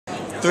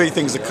Three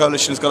things the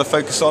coalition's got to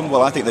focus on.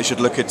 Well, I think they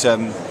should look at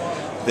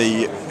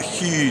the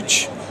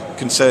huge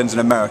concerns in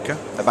America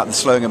about the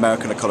slowing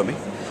American economy.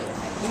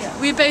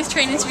 We're both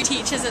training to be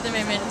teachers at the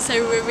moment, so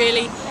we're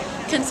really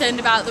concerned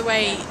about the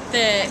way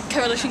the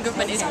coalition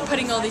government is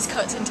putting all these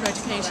cuts into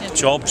education.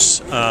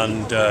 Jobs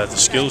and the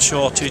skill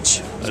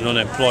shortage and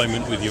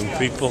unemployment with young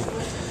people.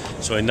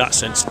 So in that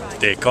sense,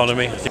 the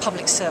economy.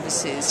 Public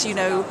services, you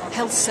know,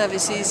 health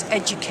services,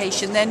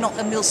 education, they're not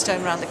a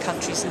millstone around the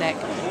country's neck.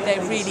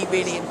 They're really,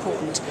 really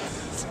important.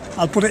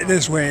 I'll put it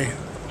this way.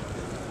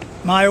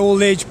 My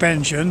old age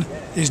pension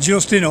is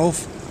just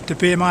enough to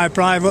pay my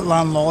private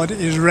landlord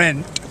his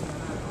rent.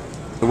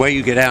 The way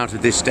you get out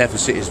of this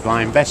deficit is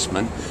by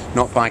investment,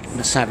 not by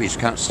savage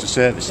cuts to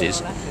services,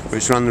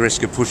 which run the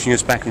risk of pushing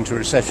us back into a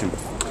recession.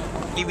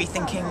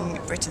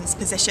 Rethinking Britain's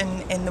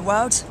position in the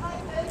world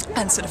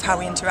and sort of how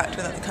we interact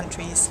with other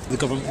countries. The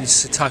government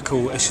needs to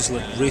tackle issues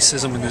like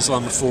racism and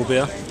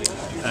Islamophobia,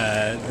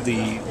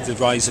 the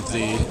rise of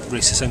the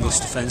Racist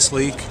English Defence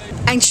League.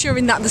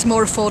 Ensuring that there's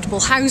more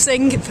affordable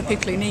housing for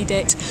people who need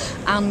it,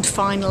 and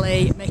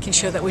finally making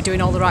sure that we're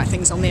doing all the right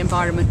things on the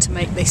environment to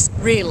make this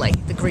really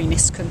the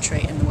greenest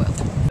country in the world.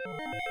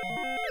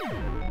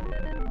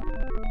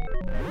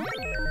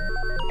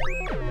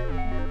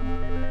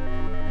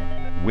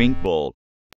 WinkBall.